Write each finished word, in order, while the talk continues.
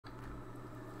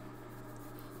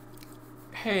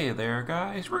Hey there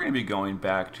guys, we're going to be going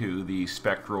back to the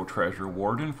Spectral Treasure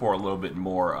Warden for a little bit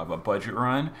more of a budget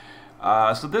run.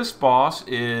 So this boss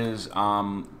is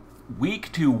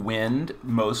weak to wind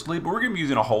mostly, but we're going to be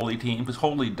using a Holy team because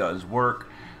Holy does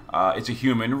work. It's a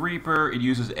human reaper, it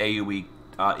uses AoE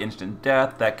instant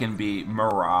death that can be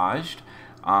miraged.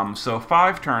 So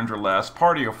 5 turns or less,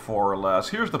 party of 4 or less.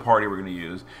 Here's the party we're going to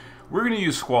use. We're going to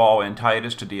use Squall and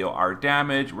Titus to deal our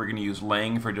damage. We're going to use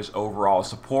Ling for just overall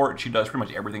support. She does pretty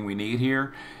much everything we need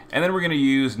here. And then we're going to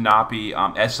use Napi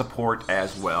as support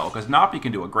as well, because Napi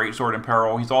can do a great sword in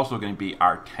peril. He's also going to be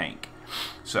our tank.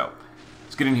 So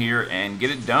let's get in here and get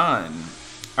it done.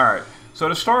 Alright, so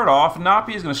to start off,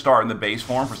 Napi is going to start in the base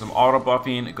form for some auto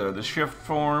buffing, go to the shift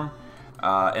form,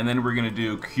 and then we're going to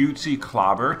do Cutesy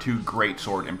Clobber to great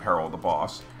sword imperil the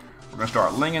boss. We're going to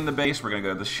start Ling in the base, we're going to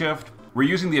go to the shift. We're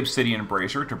using the Obsidian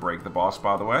Bracer to break the boss,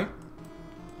 by the way.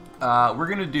 We're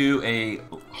going to do a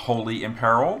Holy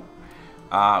Imperil.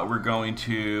 We're going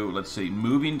to, let's see,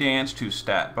 Moving Dance to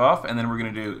stat buff, and then we're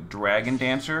going to do Dragon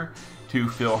Dancer to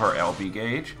fill her LB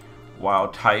gauge, while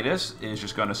Titus is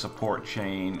just going to support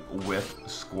chain with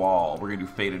Squall. We're going to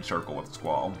do Faded Circle with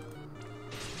Squall.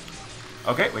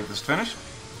 Okay, wait for this to finish.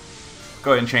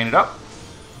 Go ahead and chain it up.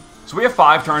 So we have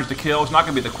 5 turns to kill. It's not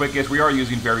going to be the quickest. We are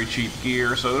using very cheap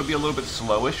gear, so it'll be a little bit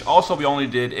slowish. Also, we only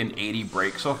did an 80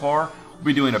 break so far. We'll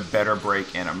be doing a better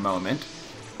break in a moment.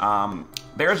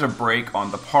 There's a break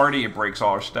on the party. It breaks all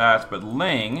our stats, but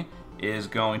Ling is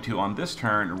going to, on this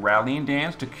turn, Rallying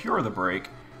Dance to cure the break.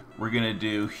 We're going to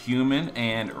do Human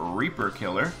and Reaper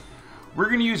Killer. We're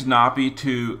going to use Napi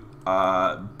to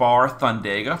bar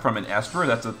Thundega from an Esper.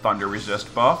 That's a Thunder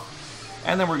Resist buff.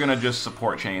 And then we're going to just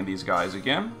support chain these guys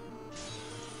again.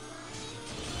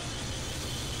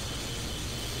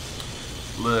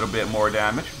 Little bit more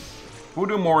damage. We'll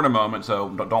do more in a moment, so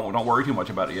don't worry too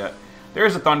much about it yet.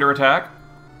 There's a thunder attack.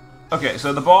 Okay,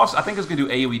 so the boss I think is going to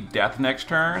do AoE death next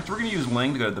turn. So we're going to use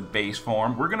Ling to go to the base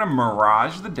form. We're going to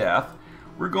mirage the death.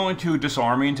 We're going to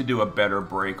disarming to do a better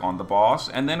break on the boss,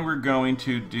 and then we're going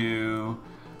to do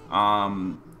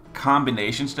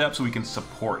combination steps so we can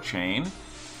support chain.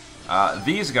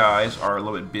 These guys are a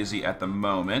little bit busy at the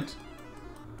moment.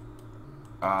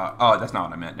 Oh, that's not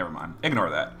what I meant. Never mind. Ignore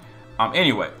that.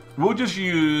 Anyway, we'll just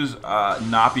use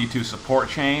Napi to support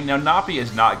chain. Now, Napi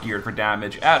is not geared for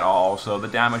damage at all, so the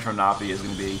damage from Napi is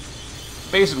going to be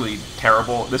basically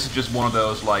terrible. This is just one of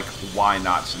those, like, why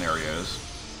not scenarios.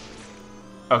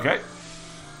 Okay.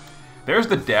 There's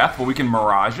the death, but we can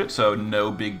mirage it, so no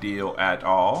big deal at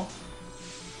all.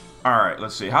 Alright,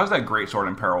 let's see. How's that great sword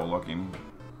in peril looking?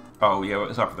 Oh, yeah,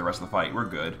 it's up for the rest of the fight. We're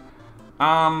good.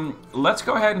 Let's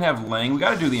go ahead and have Ling. We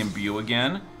got to do the imbue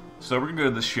again. So we're going to go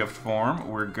to the shift form.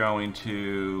 We're going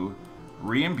to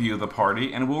re-imbue the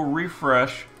party, and we'll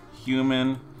refresh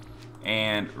Human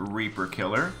and Reaper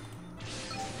Killer.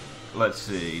 Let's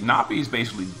see. Napi's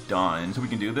basically done, so we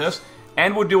can do this.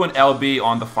 And we'll do an LB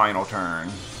on the final turn.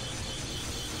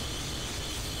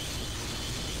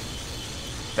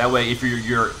 That way, if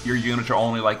your units are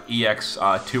only like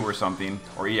EX2 or something,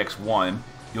 or EX1,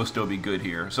 you'll still be good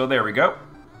here. So there we go.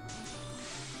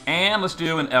 And let's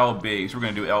do an LB. So we're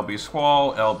going to do LB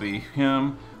Squall, LB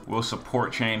him. We'll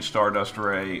support chain Stardust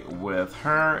Ray with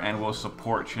her, and we'll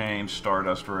support chain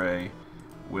Stardust Ray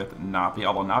with Napi.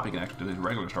 Although Napi can actually do his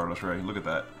regular Stardust Ray. Look at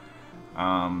that.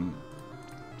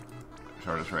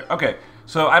 Stardust Ray. Okay,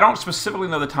 so I don't specifically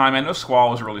know the time. I know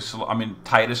Squall is really slow. I mean,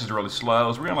 Titus is really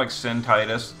slow. So we're going to like send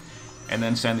Titus and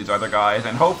then send these other guys.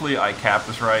 And hopefully I cap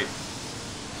this right.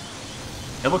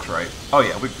 It looks right. Oh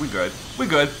yeah, we good. We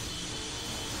good.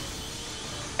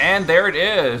 And there it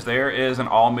is. There is an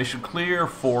all mission clear,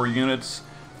 4 units,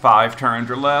 5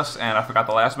 turns or less. And I forgot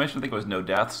the last mission. I think it was no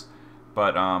deaths.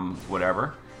 But,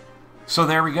 whatever. So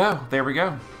there we go. There we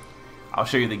go. I'll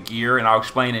show you the gear, and I'll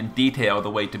explain in detail the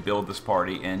way to build this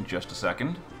party in just a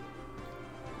second.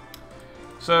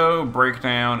 So,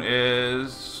 breakdown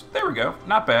is... There we go.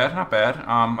 Not bad, not bad.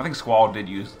 I think Squall did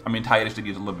use... I mean, Titus did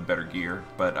use a little bit better gear.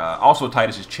 But, also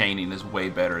Titus's chaining is way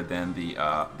better than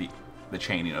the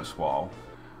chaining of Squall.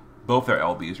 Both their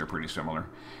LBs are pretty similar.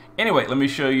 Anyway, let me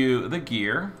show you the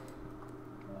gear.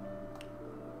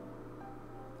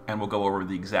 And we'll go over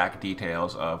the exact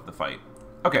details of the fight.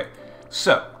 Okay,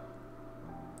 so...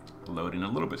 Loading a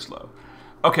little bit slow.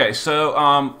 Okay,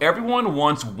 so everyone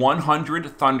wants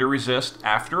 100 Thunder Resist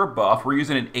after a buff. We're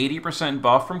using an 80%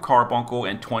 buff from Carbuncle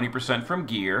and 20% from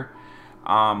gear.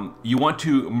 You want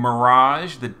to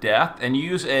Mirage the Death and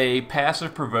use a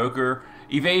passive Provoker.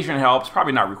 Evasion helps,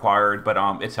 probably not required, but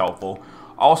it's helpful.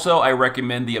 Also, I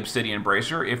recommend the Obsidian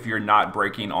Bracer if you're not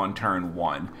breaking on turn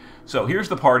 1. So here's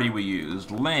the party we used.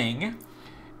 Ling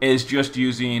is just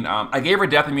using, I gave her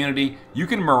death immunity. You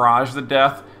can mirage the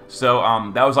death, so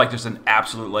that was like just an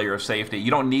absolute layer of safety.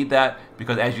 You don't need that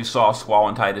because as you saw, Squall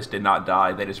and Titus did not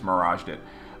die. They just miraged it.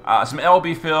 Some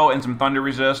LB fill and some thunder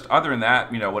resist. Other than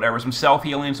that, you know, whatever. Some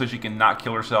self-healing so she can not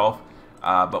kill herself,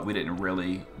 but we didn't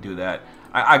really do that.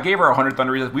 I gave her 100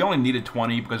 thunder resist. We only needed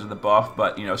 20 because of the buff,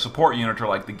 but, you know, support units are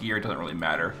like the gear. It doesn't really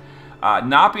matter.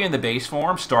 Nappy in the base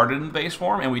form started in the base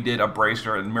form, and we did a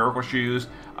bracer and miracle shoes.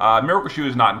 Miracle shoe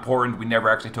is not important. We never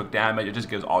actually took damage. It just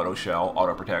gives auto shell,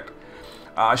 auto protect.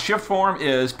 Shift form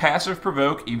is passive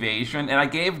provoke, evasion, and I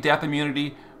gave death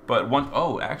immunity, but once.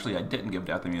 Oh, actually, I didn't give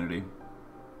death immunity.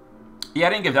 Yeah,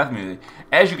 I didn't give death immunity.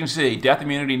 As you can see, death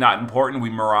immunity not important. We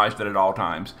miraged it at all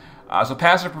times. So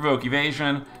passive provoke,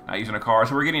 evasion, not using a card.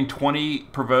 So we're getting 20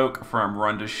 provoke from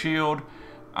Run to Shield.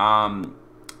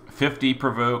 50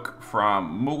 provoke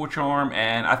from Moogle Charm,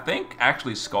 and I think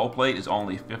actually Skullplate is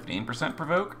only 15%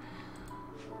 provoke.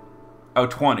 Oh,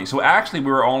 20. So actually we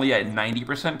were only at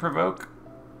 90% provoke.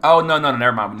 Oh, no,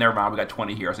 never mind. We got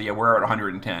 20 here. So yeah, we're at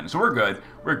 110. So we're good.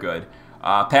 We're good.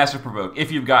 Passive provoke. If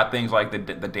you've got things like the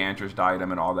Dancer's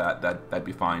Diadem and all that, that'd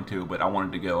be fine too, but I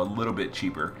wanted to go a little bit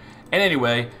cheaper. And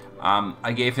anyway,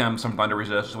 I gave him some Thunder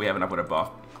Resist, so we have enough with a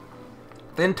buff.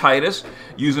 Then Titus,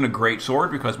 using a great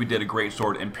sword because we did a great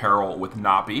sword in peril with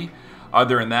Nappy.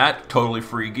 Other than that, totally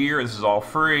free gear. This is all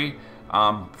free.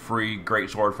 Free great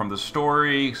sword from the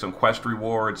story, some quest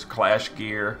rewards, clash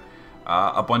gear,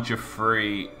 a bunch of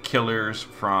free killers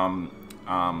from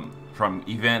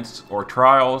events or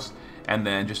trials, and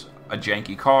then just a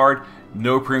janky card.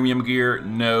 No premium gear,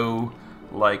 no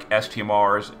like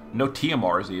STMRs, no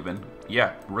TMRs even.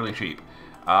 Yeah, really cheap.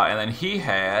 And then he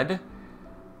had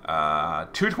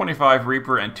 225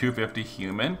 Reaper and 250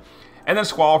 Human. And then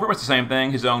Squall, pretty much the same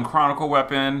thing. His own Chronicle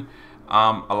weapon,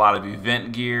 a lot of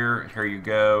event gear. Here you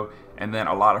go. And then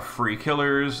a lot of free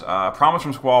killers. Promise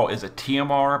from Squall is a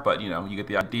TMR, but you know, you get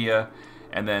the idea.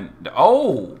 And then,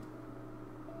 oh!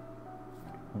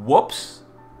 Whoops.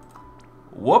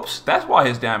 Whoops, that's why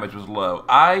his damage was low.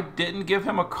 I didn't give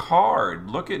him a card.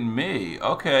 Look at me.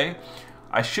 Okay.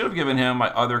 I should have given him my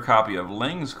other copy of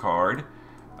Ling's card.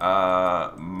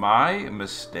 My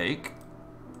mistake.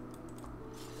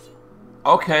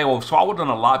 Okay, well, Squall would have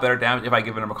done a lot better damage if I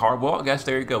given him a card. Well, I guess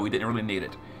there you go. We didn't really need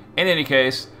it. In any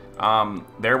case,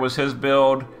 there was his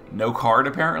build. No card,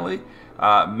 apparently.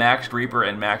 Maxed Reaper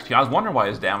and maxed... I was wondering why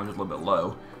his damage was a little bit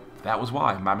low. That was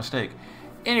why. My mistake.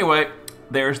 Anyway,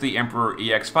 there's the Emperor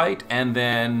EX fight. And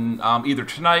then either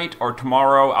tonight or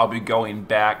tomorrow, I'll be going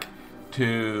back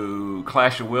to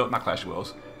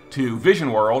to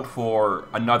Vision World for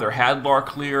another Hadlar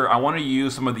clear. I want to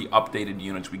use some of the updated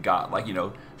units we got, like, you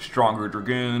know, stronger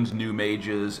Dragoons, new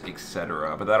mages,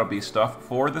 etc. But that'll be stuff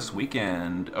for this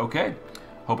weekend. Okay,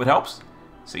 hope it helps.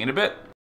 See you in a bit.